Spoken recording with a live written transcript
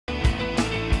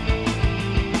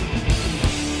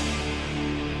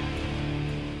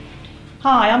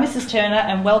Hi, I'm Mrs. Turner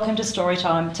and welcome to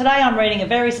Storytime. Today I'm reading a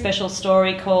very special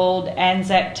story called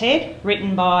ANZAC Ted,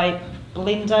 written by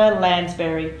Belinda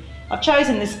Lansbury. I've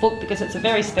chosen this book because it's a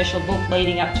very special book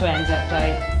leading up to Anzac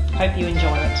Day. Hope you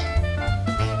enjoy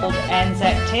it. Called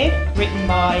ANZAC Ted, written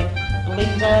by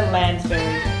Belinda Lansbury.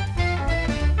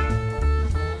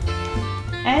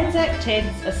 Anzac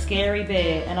Ted's a scary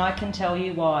bear, and I can tell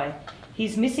you why.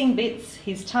 He's missing bits,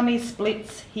 his tummy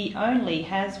splits, he only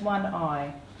has one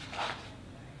eye.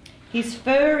 His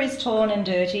fur is torn and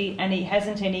dirty, and he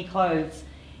hasn't any clothes.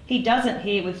 He doesn't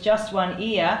hear with just one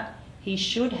ear, he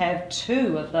should have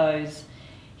two of those.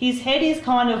 His head is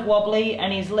kind of wobbly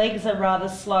and his legs are rather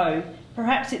slow.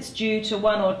 Perhaps it's due to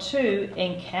one or two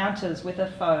encounters with a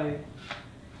foe.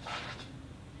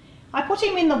 I put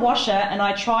him in the washer and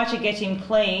I try to get him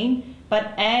clean,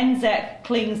 but Anzac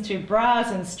clings to bras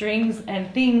and strings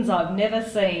and things I've never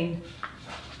seen.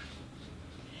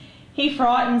 He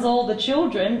frightens all the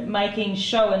children, making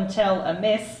show and tell a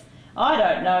mess. I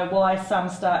don't know why some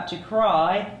start to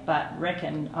cry, but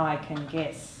reckon I can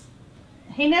guess.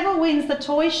 He never wins the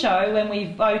toy show when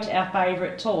we vote our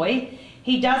favourite toy.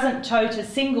 He doesn't tote a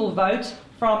single vote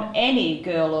from any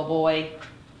girl or boy.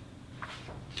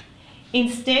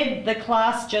 Instead, the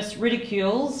class just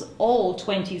ridicules all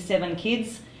 27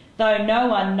 kids, though no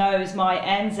one knows my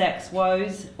Anzac's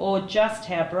woes or just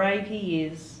how brave he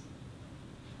is.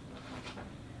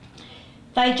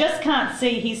 They just can't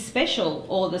see he's special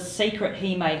or the secret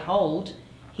he may hold.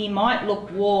 He might look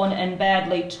worn and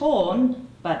badly torn,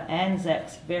 but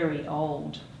Anzac's very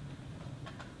old.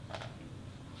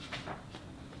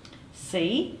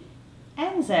 See,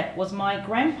 Anzac was my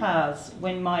grandpa's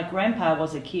when my grandpa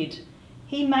was a kid.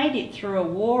 He made it through a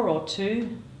war or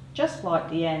two, just like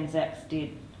the Anzacs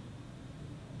did.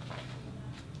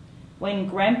 When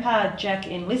Grandpa Jack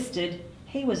enlisted,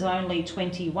 he was only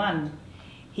 21.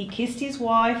 He kissed his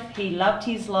wife, he loved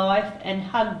his life, and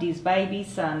hugged his baby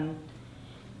son.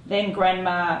 Then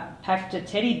Grandma packed a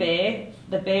teddy bear,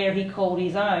 the bear he called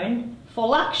his own. For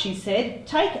luck, she said,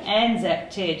 take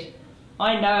Anzac Ted.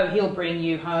 I know he'll bring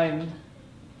you home.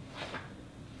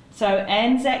 So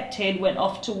Anzac Ted went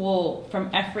off to war from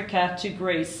Africa to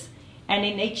Greece, and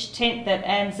in each tent that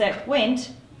Anzac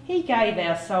went, he gave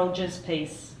our soldiers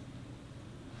peace.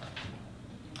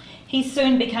 He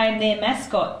soon became their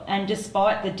mascot, and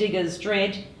despite the diggers'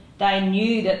 dread, they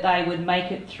knew that they would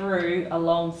make it through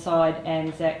alongside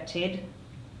Anzac Ted.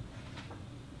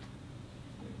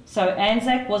 So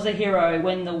Anzac was a hero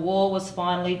when the war was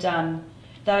finally done.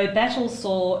 Though battle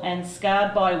sore and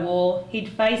scarred by war, he'd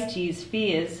faced his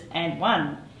fears and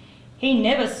won. He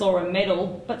never saw a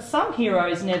medal, but some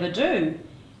heroes never do,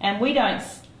 and we don't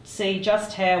see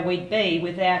just how we'd be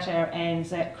without our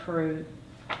Anzac crew.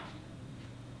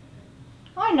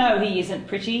 I know he isn't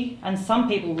pretty, and some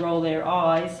people roll their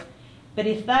eyes, but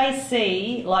if they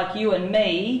see, like you and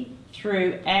me,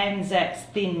 through Anzac's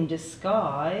thin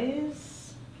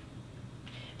disguise,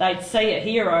 they'd see a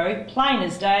hero, plain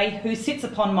as day, who sits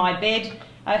upon my bed,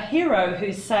 a hero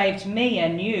who saved me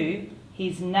and you.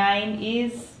 His name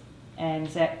is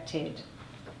ANZAC Ted.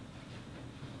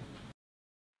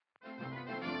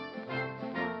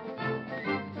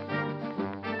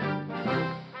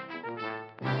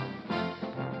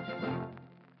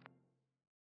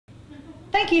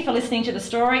 Thank you for listening to the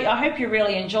story. I hope you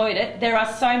really enjoyed it. There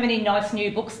are so many nice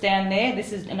new books down there.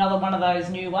 This is another one of those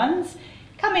new ones.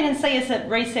 Come in and see us at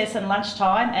recess and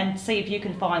lunchtime and see if you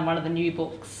can find one of the new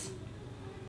books.